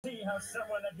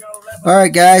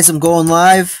Alright guys, I'm going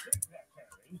live.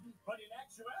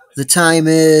 The time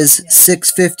is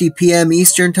 6:50 p.m.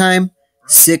 Eastern Time.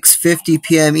 6:50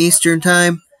 p.m. Eastern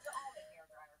Time.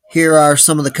 Here are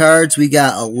some of the cards. We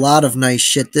got a lot of nice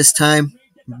shit this time.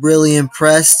 Really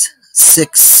impressed.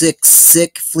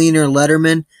 666 Fleener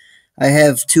Letterman. I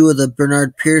have two of the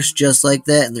Bernard Pierce just like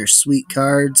that, and they're sweet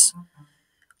cards.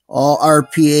 All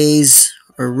RPAs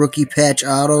or rookie patch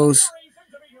autos,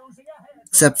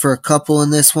 except for a couple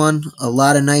in this one. A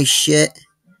lot of nice shit.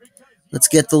 Let's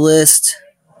get the list.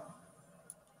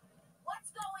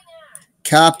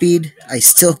 Copied. I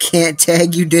still can't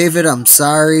tag you, David. I'm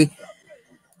sorry.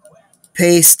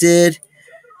 Pasted.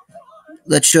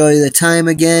 Let's show you the time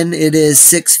again. It is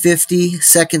 6:50,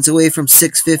 seconds away from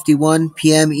 6:51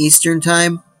 p.m. Eastern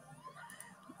Time.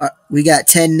 We got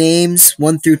 10 names,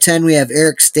 1 through 10. We have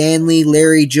Eric Stanley,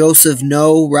 Larry Joseph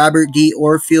No, Robert D.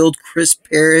 Orfield, Chris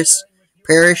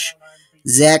Parrish,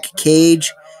 Zach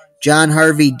Cage, John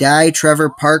Harvey Dye, Trevor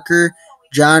Parker,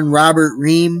 John Robert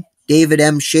Ream, David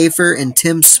M. Schaefer, and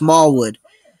Tim Smallwood.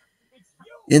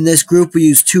 In this group, we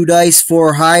use 2 dice, 4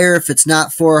 or higher. If it's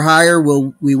not 4 or higher,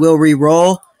 we will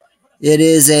re-roll. It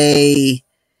is a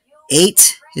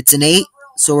 8. It's an 8,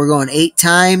 so we're going 8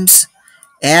 times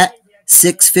at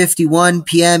 6:51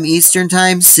 p.m. Eastern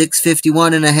Time,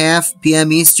 6:51.5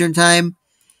 p.m. Eastern Time.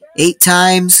 8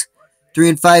 times. 3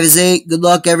 and 5 is 8. Good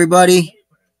luck, everybody.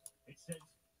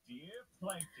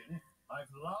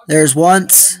 There's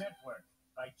once.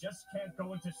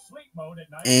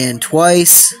 And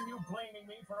twice.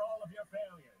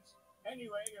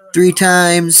 3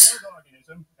 times.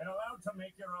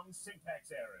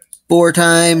 4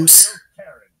 times.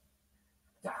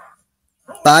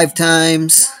 5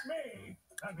 times.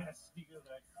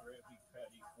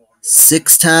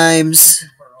 6 times.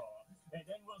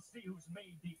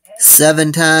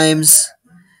 7 times.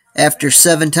 After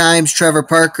 7 times, Trevor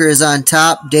Parker is on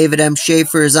top. David M.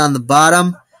 Schaefer is on the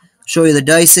bottom. Show you the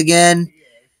dice again.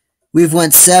 We've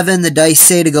went 7. The dice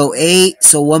say to go 8.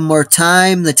 So one more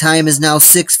time. The time is now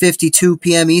 6:52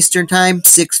 p.m. Eastern Time.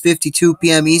 6:52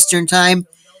 p.m. Eastern Time.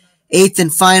 8th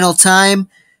and final time.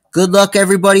 Good luck,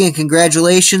 everybody, and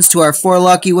congratulations to our 4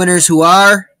 lucky winners who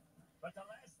are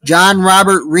John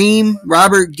Robert Ream,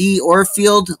 Robert D.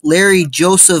 Orfield, Larry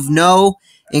Joseph No,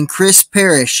 and Chris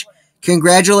Parrish.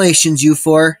 Congratulations, you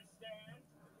 4.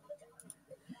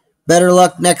 Better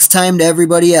luck next time to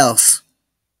everybody else.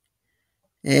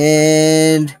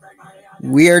 And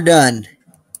we are done.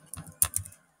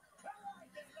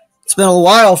 It's been a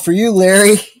while for you,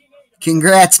 Larry.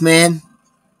 Congrats, man.